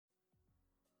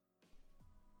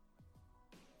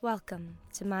Welcome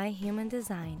to my human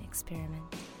design experiment.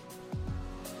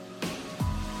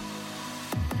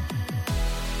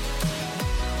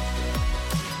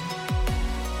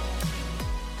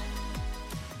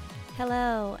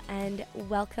 Hello, and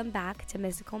welcome back to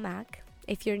Mystical Mac.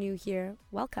 If you're new here,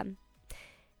 welcome.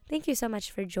 Thank you so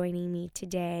much for joining me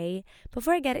today.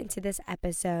 Before I get into this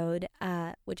episode,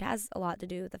 which has a lot to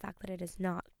do with the fact that it is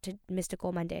not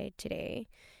Mystical Monday today,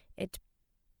 it's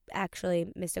actually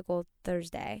Mystical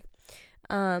Thursday.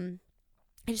 I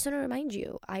just want to remind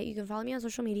you, you can follow me on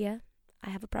social media. I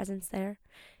have a presence there.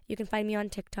 You can find me on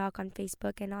TikTok, on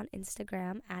Facebook, and on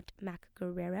Instagram at Mac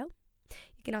Guerrero.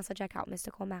 You can also check out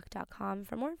mysticalmac.com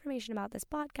for more information about this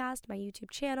podcast, my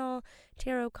YouTube channel,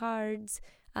 tarot cards,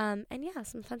 and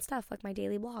some fun stuff like my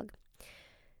daily blog.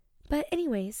 But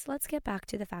anyways, let's get back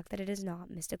to the fact that it is not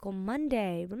Mystical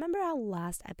Monday. Remember how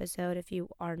last episode, if you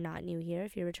are not new here,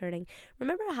 if you're returning,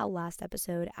 remember how last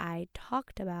episode I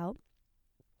talked about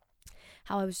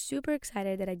how I was super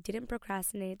excited that I didn't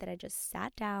procrastinate, that I just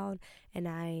sat down and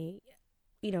I,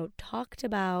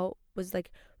 was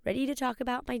ready to talk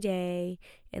about my day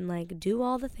and do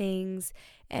all the things,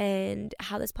 and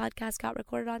how this podcast got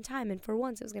recorded on time. And for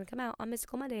once, it was going to come out on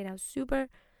Mystical Monday, and I was super,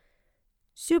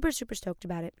 super, super stoked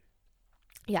about it.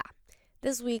 Yeah,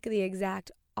 this week, the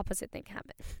exact opposite thing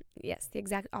happened. Yes, the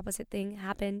exact opposite thing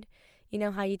happened. You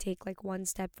know how you take one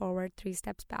step forward, 3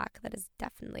 steps back? That is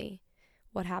definitely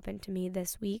what happened to me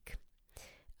this week.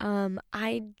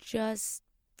 I just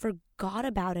forgot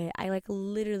about it. I had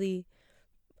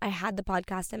the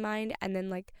podcast in mind, and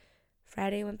then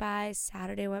Friday went by,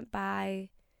 Saturday went by,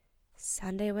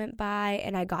 Sunday went by,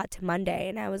 and I got to Monday,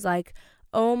 and I was like,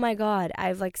 oh my God,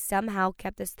 I've somehow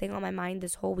kept this thing on my mind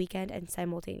this whole weekend and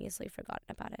simultaneously forgotten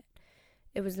about it.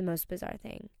 It was the most bizarre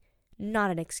thing.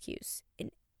 Not an excuse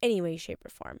in any way, shape, or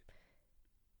form.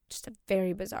 Just a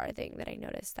very bizarre thing that I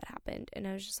noticed that happened. And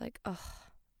I was just like, ugh.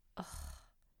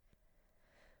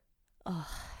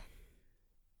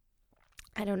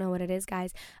 I don't know what it is,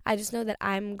 guys. I just know that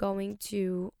I'm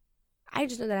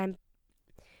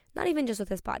not even just with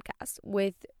this podcast,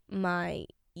 with my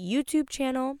YouTube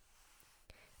channel.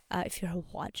 If you're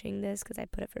watching this, because I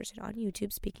put a version on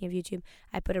YouTube, speaking of YouTube,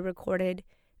 I put a recorded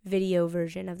video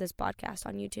version of this podcast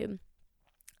on YouTube.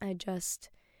 I just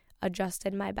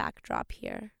adjusted my backdrop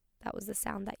here. That was the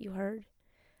sound that you heard.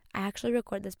 I actually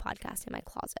record this podcast in my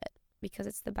closet because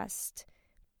it's the best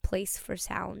place for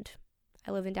sound.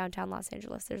 I live in downtown Los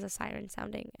Angeles. There's a siren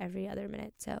sounding every other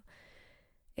minute, so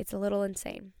it's a little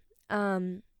insane.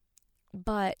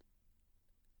 But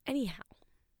anyhow.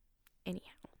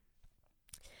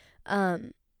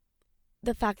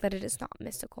 The fact that it is not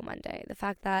Mystical Monday, the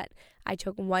fact that I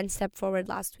took 1 step forward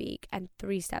last week and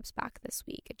 3 steps back this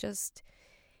week, it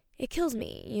kills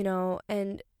me,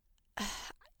 and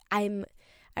I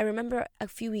remember a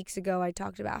few weeks ago I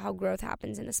talked about how growth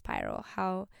happens in a spiral,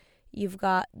 how you've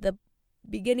got the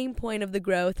beginning point of the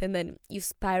growth and then you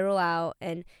spiral out,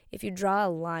 and if you draw a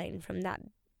line from that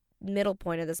middle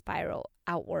point of the spiral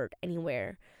outward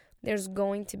anywhere, there's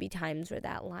going to be times where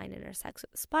that line intersects with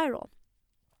the spiral.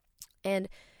 And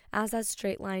as that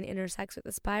straight line intersects with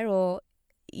the spiral,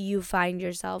 you find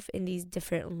yourself in these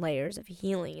different layers of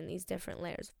healing, in these different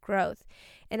layers of growth.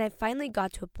 And I finally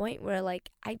got to a point where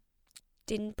I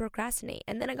didn't procrastinate.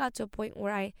 And then I got to a point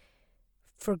where I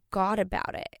forgot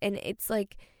about it. And it's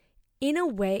in a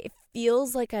way, it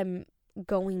feels like I'm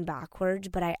going backwards,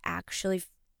 but I actually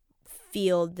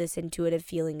feel this intuitive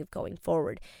feeling of going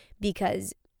forward,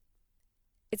 because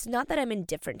it's not that I'm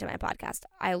indifferent to my podcast.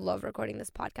 I love recording this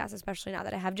podcast, especially now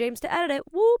that I have James to edit it.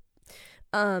 Whoop.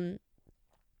 But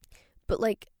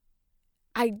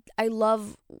I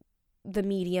love the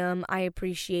medium. I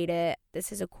appreciate it.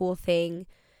 This is a cool thing.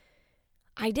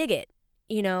 I dig it,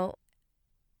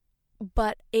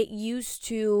 But it used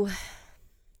to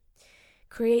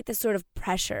create this sort of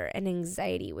pressure and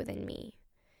anxiety within me.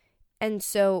 And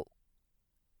so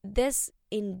this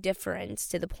indifference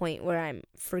to the point where I'm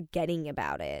forgetting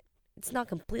about it, it's not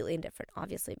completely indifferent,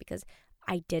 obviously, because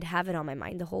I did have it on my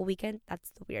mind the whole weekend.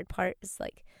 That's the weird part, is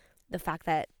the fact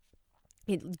that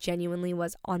it genuinely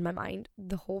was on my mind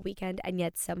the whole weekend, and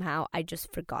yet somehow I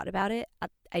just forgot about it.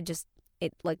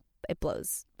 It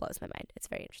blows my mind. It's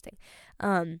very interesting.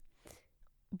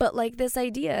 But this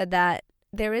idea that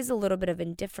there is a little bit of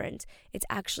indifference, it's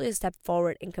actually a step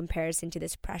forward in comparison to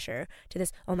this pressure, to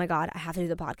this, oh my God, I have to do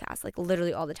the podcast,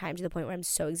 literally all the time, to the point where I'm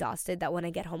so exhausted that when I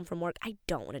get home from work, I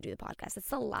don't want to do the podcast. It's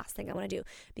the last thing I want to do,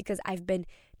 because I've been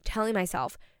telling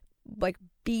myself,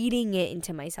 beating it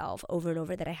into myself over and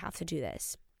over, that I have to do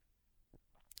this.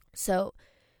 So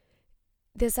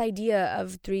this idea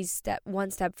of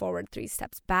 1 step forward, 3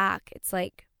 steps back, it's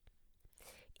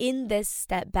in this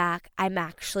step back, I'm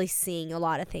actually seeing a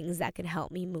lot of things that can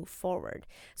help me move forward.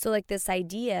 So like this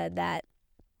idea that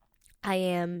I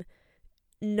am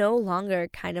no longer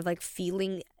kind of like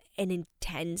feeling an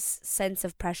intense sense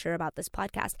of pressure about this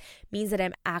podcast means that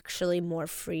I'm actually more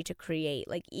free to create.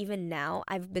 Like even now,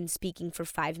 I've been speaking for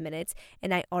 5 minutes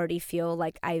and I already feel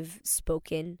like I've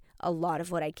spoken a lot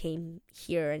of what I came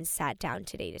here and sat down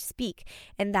today to speak.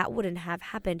 And that wouldn't have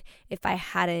happened if I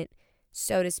hadn't,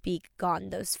 so to speak, gone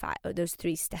those 5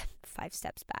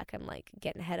 steps back. I'm like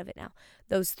getting ahead of it now.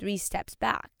 Those 3 steps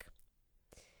back.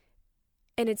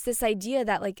 And it's this idea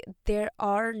that like there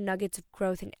are nuggets of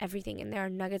growth in everything, and there are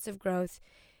nuggets of growth.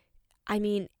 I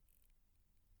mean,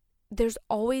 there's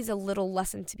always a little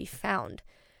lesson to be found.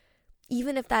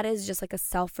 Even if that is just like a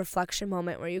self-reflection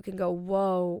moment where you can go,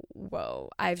 whoa,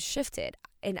 I've shifted,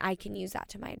 and I can use that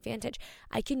to my advantage.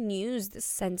 I can use this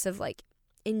sense of like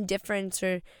indifference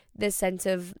or this sense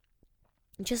of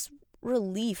just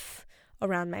relief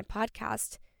around my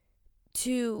podcast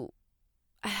to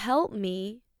help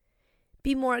me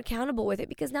be more accountable with it,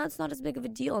 because now it's not as big of a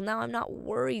deal. Now I'm not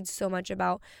worried so much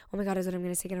about, oh my God, is what I'm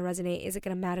going to say going to resonate? Is it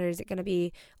going to matter? Is it going to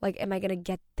be like, am I going to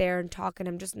get there and talk and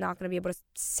I'm just not going to be able to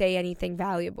say anything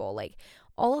valuable? Like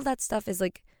all of that stuff is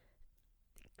like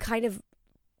kind of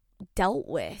dealt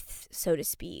with, so to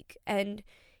speak. And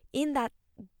in that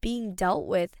being dealt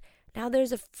with, now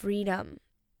there's a freedom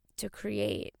to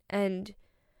create. And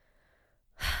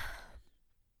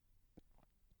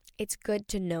it's good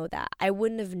to know that. I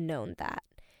wouldn't have known that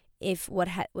if what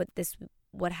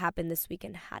happened this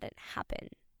weekend hadn't happened.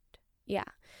 Yeah.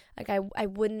 Like I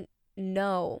wouldn't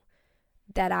know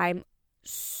that I'm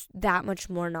that much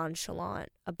more nonchalant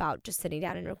about just sitting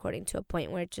down and recording to a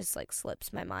point where it just like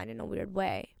slips my mind in a weird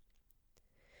way.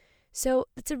 So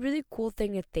it's a really cool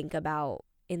thing to think about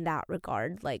in that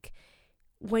regard. Like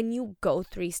when you go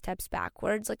 3 steps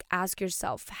backwards, like ask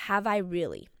yourself, have I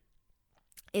really?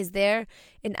 Is there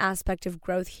an aspect of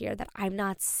growth here that I'm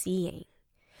not seeing?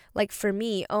 Like for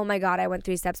me, oh my God, I went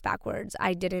 3 steps backwards.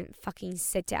 I didn't fucking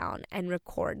sit down and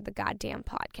record the goddamn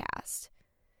podcast.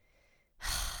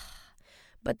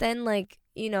 But then like,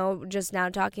 you know, just now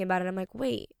talking about it, I'm like,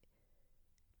 wait.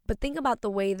 But think about the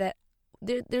way that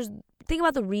think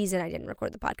about the reason I didn't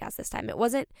record the podcast this time. It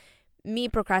wasn't me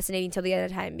procrastinating till the end of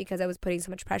the time because I was putting so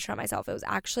much pressure on myself. It was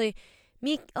actually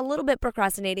me a little bit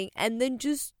procrastinating and then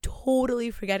just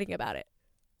totally forgetting about it.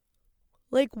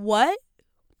 Like what?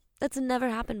 That's never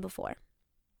happened before.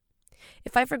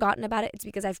 If I've forgotten about it, it's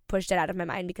because I've pushed it out of my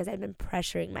mind because I've been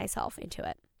pressuring myself into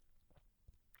it.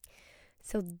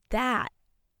 So that,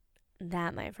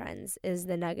 my friends, is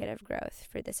the nugget of growth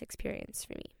for this experience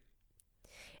for me.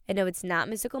 I know it's not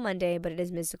Mystical Monday, but it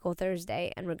is Mystical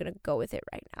Thursday, and we're going to go with it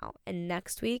right now. And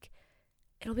next week,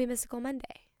 it'll be Mystical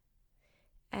Monday.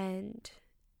 And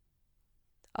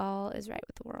all is right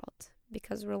with the world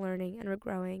because we're learning and we're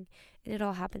growing, and it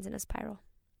all happens in a spiral.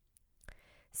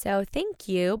 So thank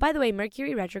you. By the way,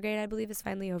 Mercury retrograde, I believe, is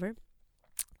finally over.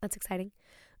 That's exciting.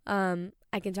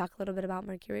 I can talk a little bit about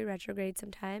Mercury retrograde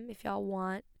sometime if y'all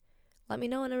want. Let me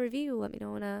know in a review. Let me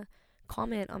know in a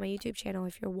comment on my YouTube channel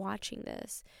if you're watching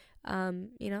this. Let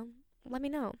me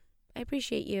know. I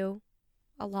appreciate you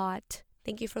a lot.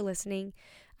 Thank you for listening.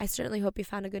 I certainly hope you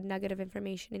found a good nugget of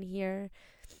information in here.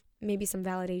 Maybe some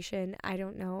validation. I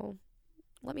don't know.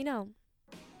 Let me know.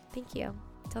 Thank you.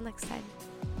 Till next time.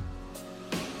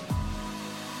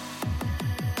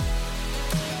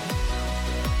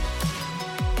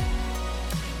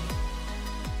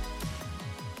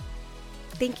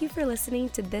 Thank you for listening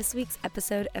to this week's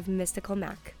episode of Mystical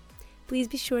Mac. Please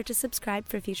be sure to subscribe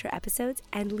for future episodes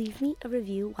and leave me a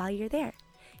review while you're there.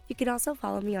 You can also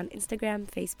follow me on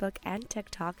Instagram, Facebook, and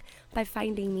TikTok by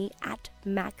finding me at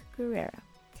Mac Guerrero.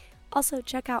 Also,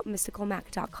 check out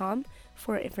mysticalmac.com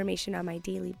for information on my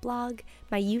daily blog,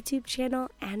 my YouTube channel,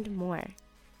 and more.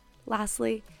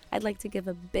 Lastly, I'd like to give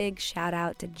a big shout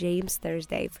out to James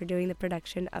Thursday for doing the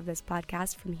production of this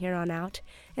podcast from here on out,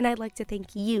 and I'd like to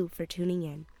thank you for tuning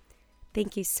in.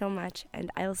 Thank you so much,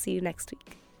 and I'll see you next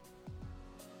week.